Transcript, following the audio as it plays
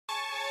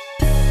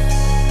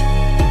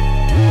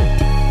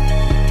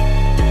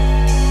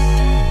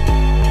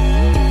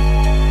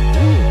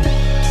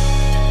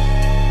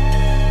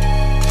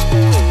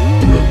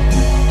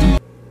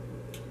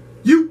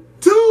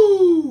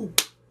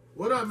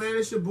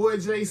it's your boy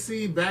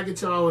JC back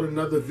at y'all with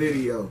another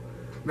video.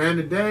 Man,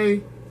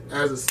 today,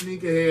 as a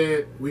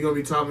sneakerhead, we're going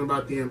to be talking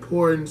about the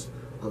importance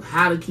of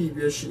how to keep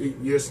your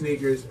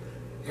sneakers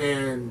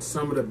in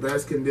some of the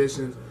best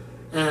conditions.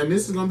 And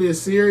this is going to be a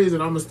series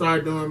that I'm going to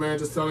start doing, man,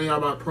 just telling y'all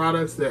about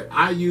products that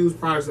I use,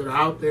 products that are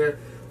out there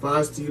for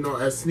us to,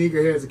 as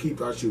sneakerheads, to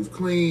keep our shoes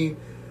clean.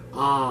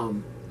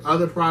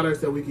 Other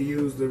products that we can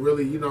use to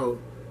really,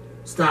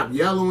 stop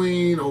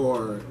yellowing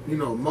or,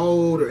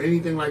 mold or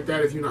anything like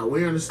that if you're not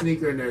wearing a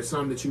sneaker and there's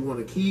something that you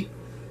want to keep.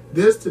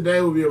 This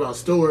today will be about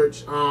storage.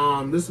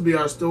 This will be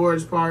our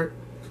storage part.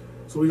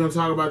 So we're going to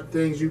talk about the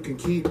things you can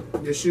keep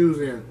your shoes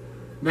in.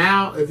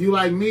 Now, if you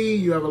like me,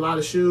 you have a lot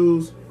of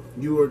shoes,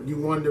 you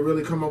wanted to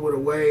really come up with a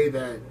way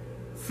that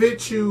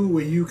fits you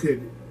where you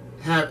could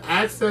have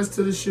access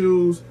to the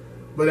shoes,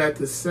 but at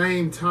the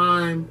same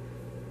time,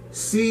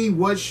 see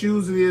what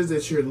shoes it is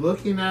that you're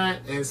looking at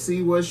and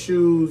see what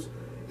shoes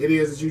it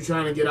is that you're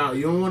trying to get out.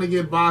 You don't want to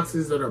get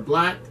boxes that are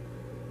black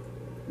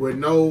with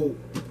no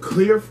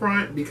clear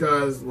front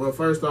because, well,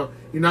 first off,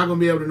 you're not going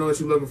to be able to know what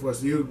you're looking for.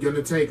 So you're going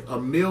to take a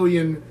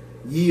million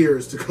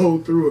years to go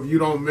through if you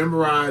don't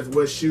memorize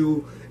what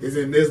shoe is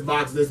in this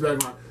box, this back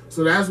box.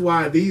 So that's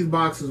why these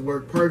boxes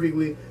work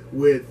perfectly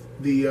with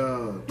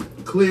the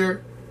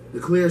clear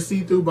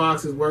see-through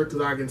boxes work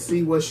because I can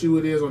see what shoe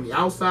it is on the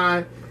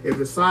outside. If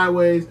it's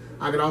sideways,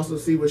 I can also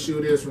see what shoe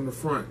it is from the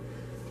front.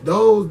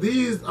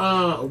 These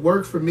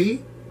work for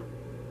me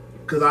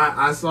because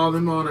I saw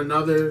them on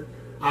another.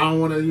 I don't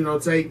want to,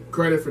 take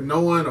credit for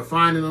no one or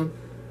finding them.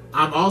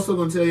 I'm also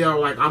going to tell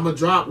y'all, I'm going to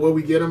drop where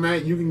we get them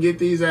at. You can get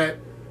these at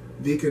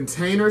the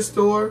Container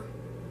Store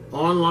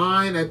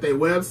online at their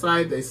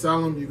website. They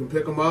sell them. You can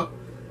pick them up.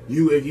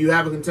 If you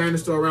have a Container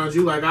Store around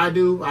you like I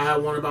do, I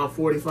have one about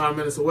 45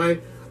 minutes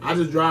away. I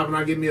just drive and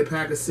I get me a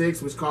pack of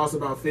 6, which costs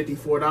about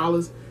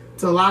 $54.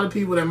 To a lot of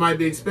people, that might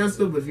be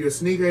expensive, but if you're a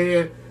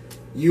sneakerhead,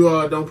 you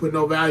don't put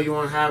no value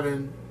on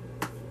having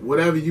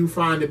whatever you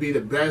find to be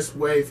the best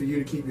way for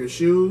you to keep your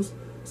shoes.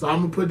 So I'm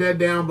going to put that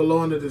down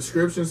below in the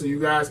description so you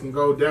guys can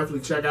go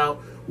definitely check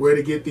out where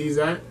to get these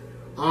at.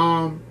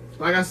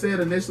 Like I said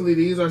initially,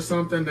 these are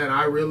something that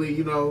I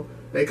really,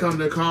 they're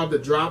called the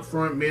drop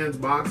front men's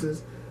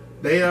boxes.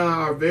 They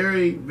are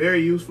very,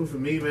 very useful for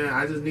me, man.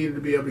 I just needed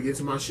to be able to get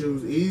to my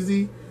shoes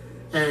easy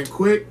and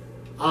quick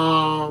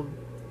because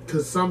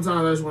sometimes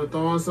I just want to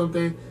throw on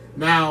something.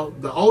 Now,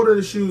 the older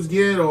the shoes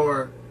get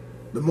or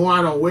the more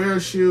I don't wear a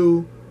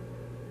shoe,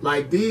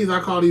 like these, I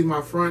call these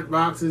my front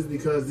boxes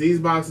because these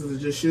boxes are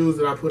just shoes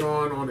that I put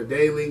on a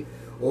daily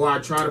or I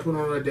try to put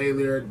on a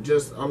daily or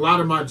just a lot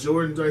of my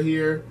Jordans are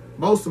here.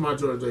 Most of my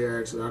Jordans are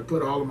here, actually. I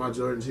put all of my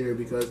Jordans here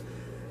because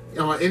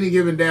on any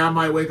given day, I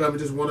might wake up and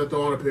just want to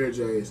throw on a pair of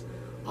J's.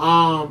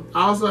 I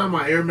also have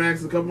my Air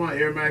Maxes. A couple of my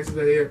Air Maxes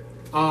are here.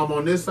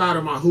 On this side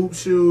are my hoop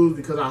shoes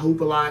because I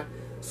hoop a lot.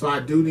 So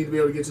I do need to be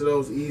able to get to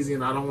those easy,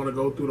 and I don't want to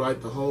go through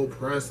the whole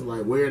press of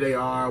where they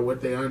are,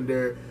 what they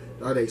under,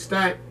 are they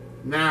stacked.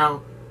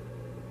 Now,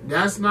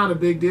 that's not a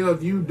big deal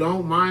if you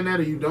don't mind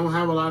that or you don't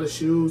have a lot of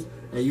shoes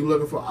and you're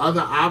looking for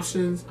other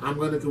options.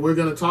 We're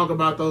gonna talk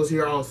about those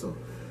here also.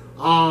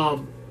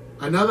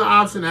 Another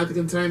option at the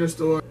Container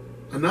Store.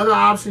 Another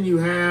option you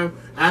have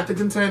at the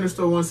Container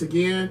Store once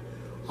again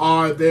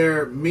are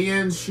their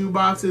men's shoe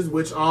boxes,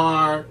 which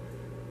are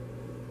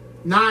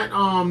not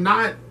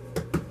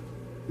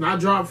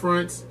drop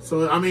fronts.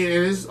 So and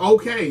it's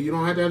okay. You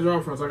don't have to have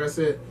drop fronts. Like I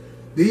said,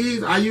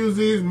 I use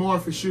these more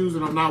for shoes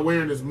that I'm not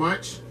wearing as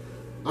much.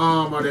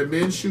 Are their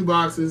men's shoe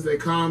boxes. They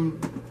come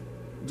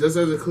just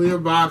as a clear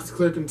box,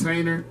 clear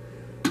container,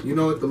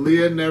 with the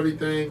lid and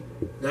everything.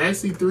 They're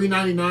actually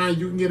 $3.99.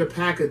 You can get a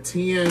pack of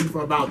 10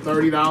 for about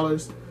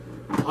 $30.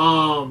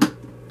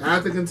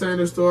 At the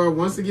Container Store.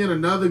 Once again,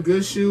 another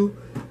good shoe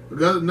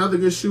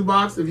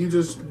box. If you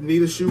just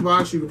need a shoe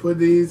box, you can put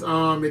these.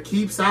 It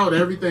keeps out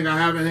everything. I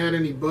haven't had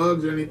any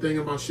bugs or anything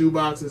in my shoe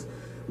boxes,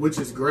 which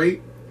is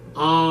great.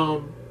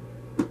 So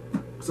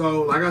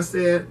like I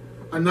said,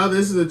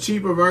 this is a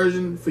cheaper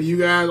version for you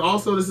guys.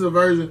 Also, this is a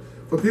version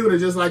for people that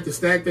just like to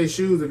stack their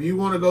shoes. If you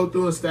want to go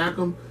through and stack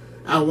them,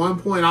 at one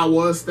point I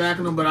was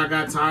stacking them, but I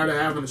got tired of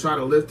having to try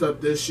to lift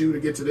up this shoe to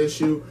get to this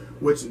shoe,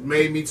 which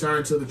made me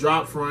turn to the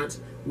drop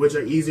fronts, which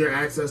are easier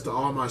access to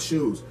all my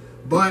shoes.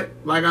 But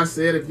like I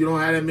said, if you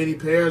don't have that many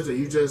pairs or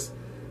you just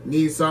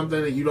need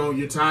something and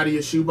you're tired of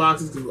your shoe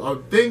boxes, a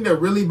thing that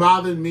really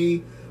bothered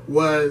me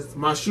was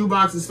my shoe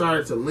boxes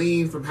started to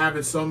lean from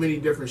having so many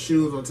different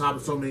shoes on top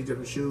of so many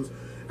different shoes,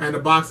 and the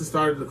boxes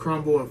started to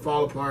crumble and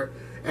fall apart,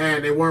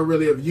 and they weren't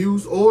really of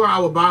use. Or I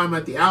would buy them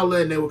at the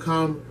outlet and they would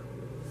come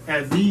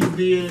as these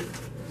did,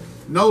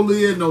 no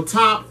lid, no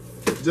top,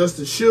 just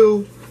a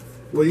shoe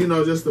where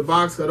just the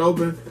box cut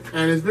open,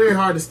 and it's very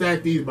hard to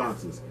stack these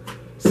boxes.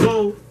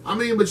 So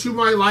but you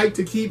might like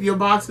to keep your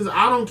boxes.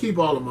 I don't keep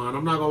all of mine,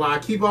 I'm not gonna lie. I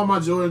keep all my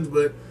Jordans,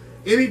 but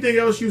anything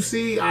else you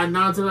see, 9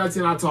 times out of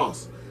 10 I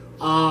toss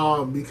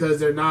because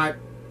they're not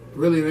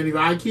really of any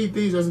value. I keep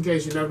these just in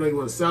case you never know you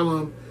want to sell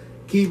them,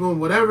 keep them,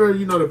 whatever.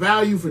 The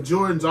value for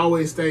Jordans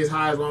always stays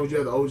high as long as you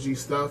have the OG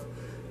stuff.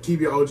 keep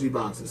your OG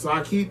boxes. So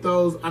I keep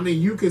those. I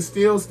mean, you can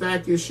still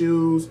stack your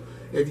shoes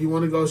if you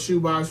want to go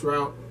shoebox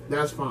route.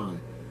 That's fine.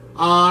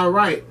 All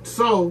right.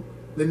 So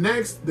the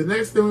next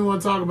thing we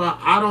want to talk about,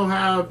 I don't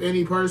have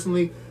any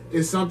personally.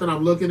 It's something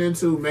I'm looking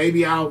into.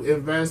 Maybe I'll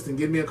invest and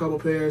give me a couple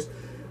pairs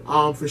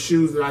for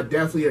shoes that I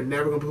definitely are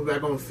never gonna put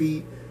back on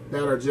feet,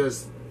 that are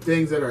just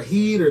things that are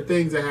heat or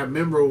things that have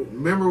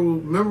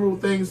memorable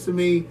things to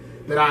me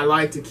that I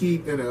like to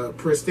keep in a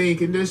pristine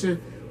condition,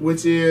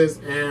 which is,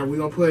 and we're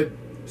gonna put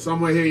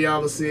somewhere here,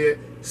 y'all will see it,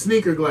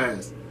 Sneaker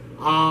Glass.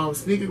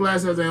 Sneaker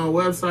Glass has their own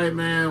website,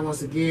 man.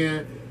 Once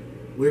again,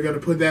 we're gonna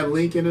put that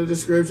link in the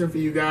description for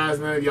you guys,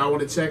 man. If y'all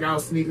want to check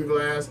out Sneaker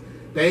Glass,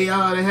 they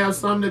have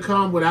some that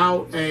come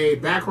without a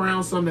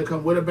background, some that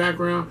come with a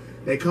background.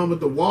 They come with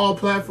the wall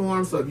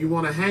platform, so if you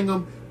want to hang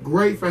them,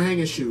 great for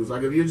hanging shoes.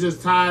 Like if you're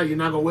just tired, you're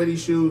not gonna wear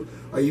these shoes,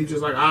 or you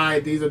just like, all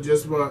right, these are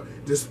just for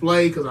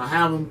display because I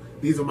have them.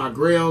 These are my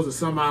grails or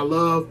something I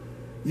love.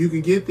 You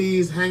can get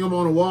these, hang them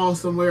on a wall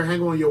somewhere, hang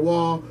them on your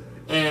wall,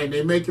 and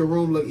they make your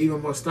room look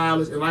even more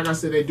stylish. And like I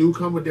said, they do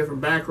come with different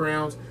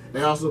backgrounds.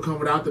 They also come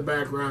without the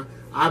background.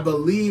 I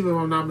believe, if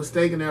I'm not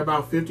mistaken, they're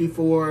about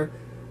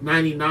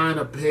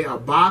 $54.99 a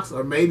box,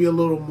 or maybe a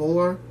little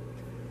more.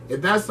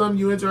 If that's something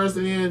you're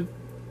interested in,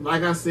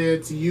 like I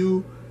said to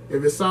you,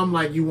 if it's something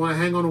like you want to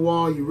hang on the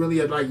wall, you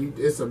really like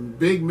it's a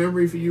big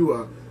memory for you,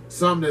 or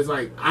something that's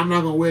like, I'm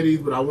not gonna wear these,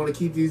 but I want to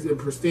keep these in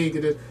pristine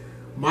condition.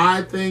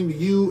 My thing to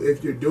you,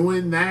 if you're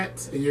doing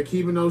that and you're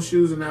keeping those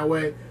shoes in that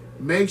way,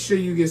 make sure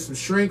you get some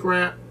shrink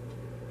wrap.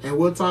 And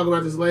we'll talk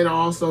about this later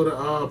also,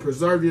 to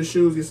preserve your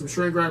shoes. Get some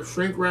shrink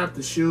wrap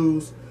the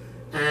shoes,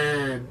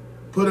 and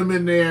put them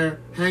in there,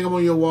 hang them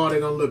on your wall. They're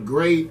gonna look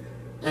great,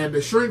 and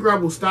the shrink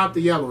wrap will stop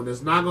the yellowing.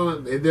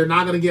 They're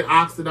not gonna get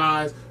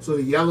oxidized, so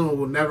the yellowing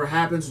will never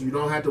happen. So you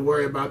don't have to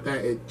worry about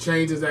that. It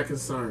changes that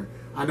concern.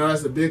 I know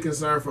that's a big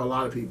concern for a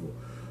lot of people.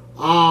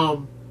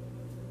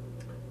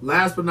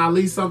 Last but not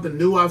least, something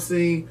new I've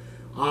seen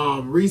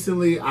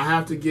recently. I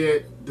have to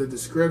get the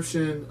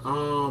description.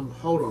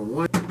 Hold on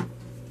one.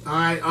 All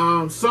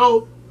right.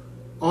 So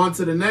on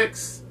to the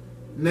next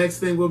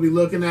thing we'll be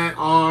looking at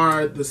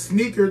are the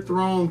Sneaker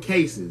Throne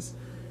cases.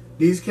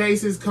 These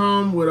cases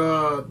come with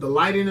the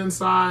lighting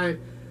inside.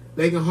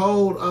 They can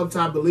hold up to,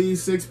 I believe,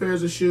 6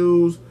 pairs of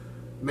shoes,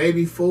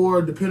 maybe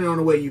 4, depending on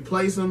the way you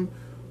place them.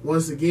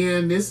 Once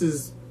again,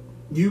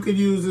 you could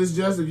use this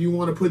just if you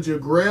want to put your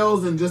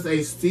grails in just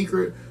a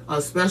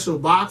special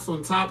box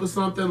on top of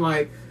something.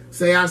 Like,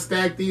 say I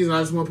stack these and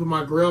I just want to put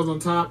my grails on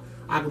top.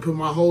 I can put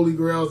my holy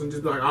grails and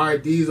just be like, all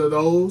right, these are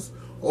those.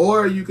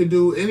 Or you could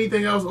do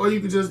anything else. Or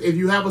you could just, if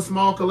you have a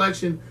small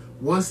collection,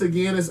 once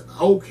again, it's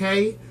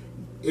okay.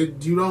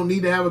 You don't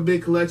need to have a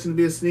big collection to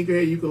be a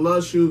sneakerhead. You can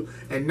love shoes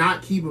and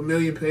not keep a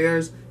million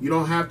pairs. You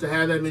don't have to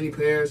have that many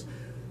pairs.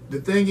 The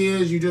thing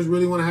is, you just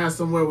really want to have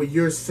somewhere where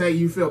you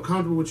feel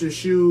comfortable with your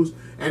shoes,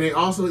 and they're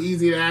also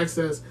easy to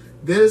access.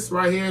 This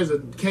right here is a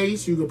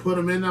case. You can put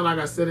them in there. Like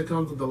I said, it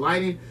comes with the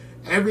lighting,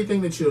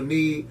 everything that you'll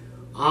need.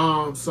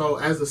 So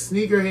as a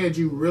sneakerhead,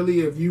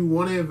 if you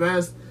want to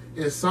invest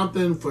in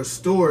something for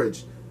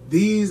storage,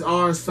 these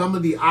are some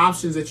of the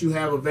options that you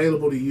have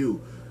available to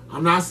you.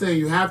 I'm not saying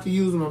you have to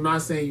use them. I'm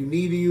not saying you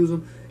need to use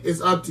them. It's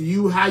up to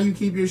you how you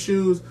keep your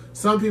shoes.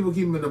 Some people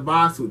keep them in a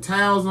box with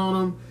towels on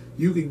them.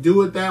 You can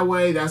do it that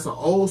way. That's an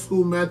old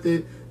school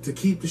method to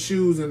keep the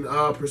shoes in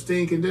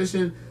pristine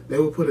condition. They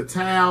will put a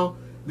towel,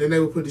 then they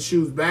will put the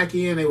shoes back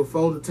in. They will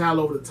fold the towel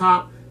over the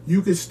top.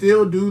 You can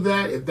still do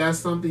that if that's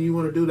something you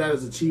want to do. That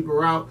is a cheaper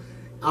route,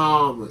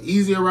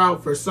 easier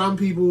route for some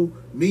people.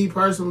 Me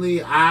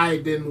personally, I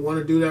didn't want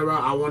to do that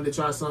route. I wanted to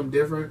try something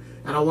different,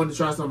 and I wanted to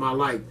try something I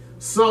liked.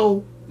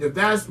 So if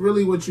that's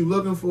really what you're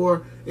looking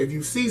for, if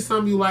you see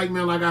something you like,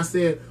 man, like I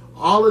said,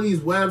 all of these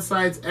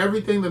websites,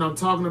 everything that I'm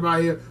talking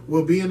about here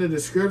will be in the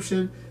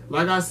description.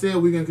 Like I said,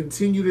 we're going to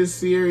continue this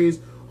series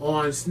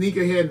on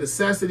sneakerhead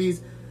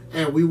necessities,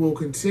 and we will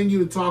continue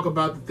to talk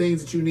about the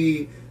things that you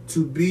need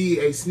to be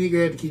a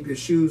sneakerhead, to keep your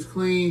shoes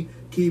clean,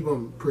 keep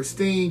them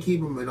pristine, keep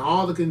them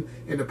in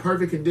in the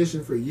perfect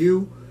condition for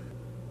you.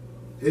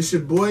 It's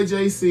your boy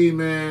JC,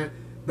 man.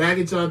 Back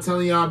at y'all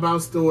telling y'all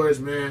about storage,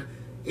 man.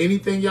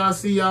 Anything y'all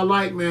see y'all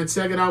like, man,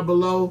 check it out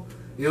below.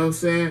 You know what I'm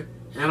saying?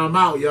 And I'm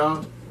out,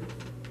 y'all.